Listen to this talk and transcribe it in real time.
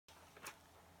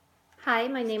Hi,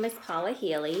 my name is Paula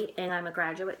Healy, and I'm a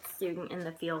graduate student in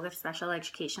the field of special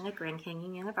education at Grand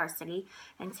Canyon University.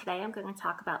 And today I'm going to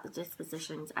talk about the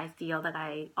dispositions I feel that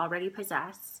I already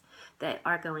possess that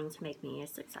are going to make me a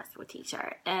successful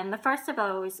teacher. And the first of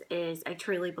those is I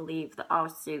truly believe that all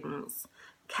students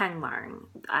can learn.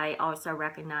 I also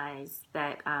recognize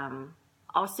that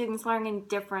all students learn in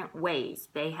different ways.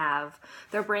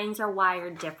 Their brains are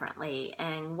wired differently,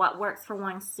 and what works for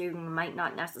one student might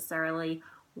not necessarily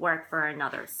work for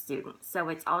another student. So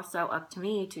it's also up to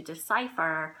me to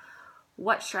decipher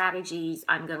what strategies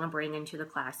I'm going to bring into the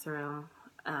classroom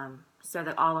so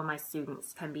that all of my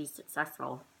students can be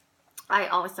successful. I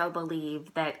also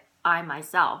believe that I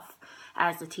myself,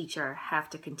 as a teacher, have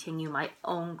to continue my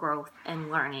own growth and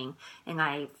learning, and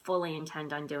I fully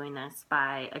intend on doing this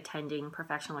by attending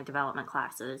professional development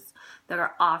classes that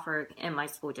are offered in my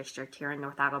school district here in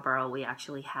North Attleboro. We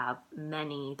actually have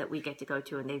many that we get to go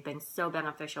to, and they've been so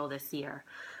beneficial this year.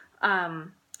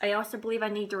 I also believe I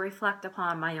need to reflect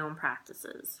upon my own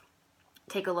practices.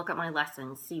 Take a look at my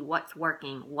lessons, see what's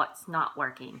working, what's not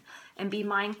working, and be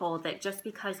mindful that just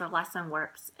because a lesson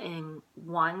works in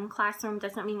one classroom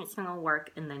doesn't mean it's going to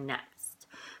work in the next.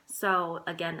 So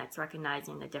again, that's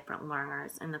recognizing the different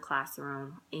learners in the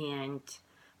classroom and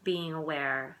being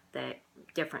aware that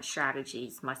different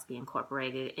strategies must be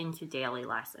incorporated into daily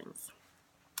lessons.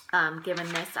 Given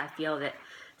this, I feel that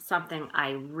something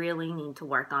I really need to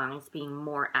work on is being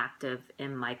more active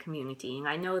in my community, and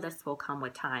I know this will come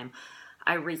with time.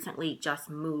 I recently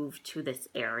just moved to this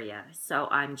area, so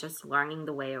I'm just learning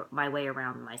my way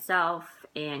around myself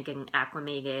and getting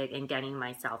acclimated and getting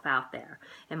myself out there.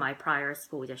 In my prior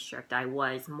school district, I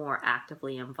was more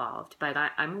actively involved, but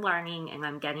I'm learning and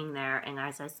I'm getting there, and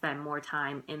as I spend more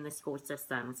time in the school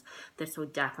systems, this will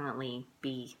definitely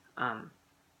be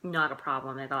not a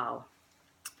problem at all.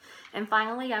 And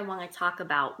finally, I want to talk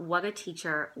about what a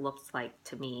teacher looks like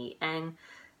to me. And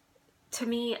to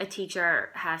me, a teacher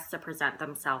has to present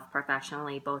themselves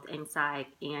professionally, both inside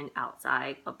and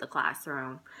outside of the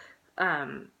classroom.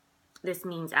 This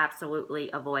means absolutely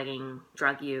avoiding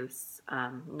drug use,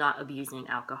 not abusing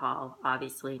alcohol,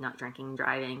 obviously not drinking and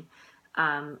driving,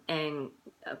 and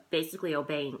basically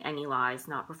obeying any laws,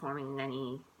 not performing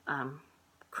any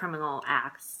criminal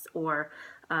acts, or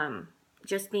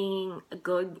just being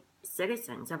good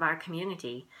citizens of our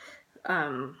community.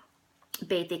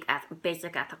 Basic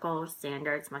ethical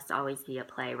standards must always be at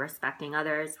play. Respecting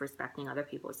others, respecting other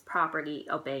people's property,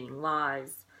 obeying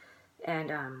laws.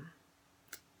 And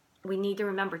we need to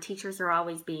remember teachers are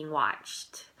always being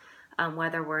watched,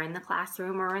 whether we're in the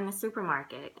classroom or in the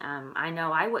supermarket. I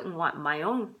know I wouldn't want my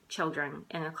own children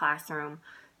in a classroom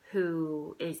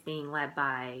who is being led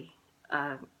by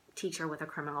a teacher with a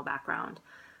criminal background.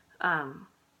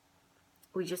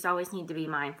 We just always need to be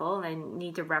mindful and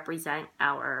need to represent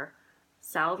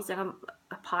ourselves in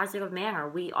a positive manner.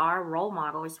 We are role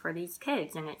models for these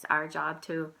kids, and it's our job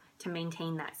to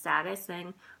maintain that status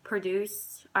and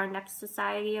produce our next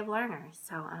society of learners.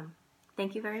 So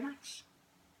thank you very much.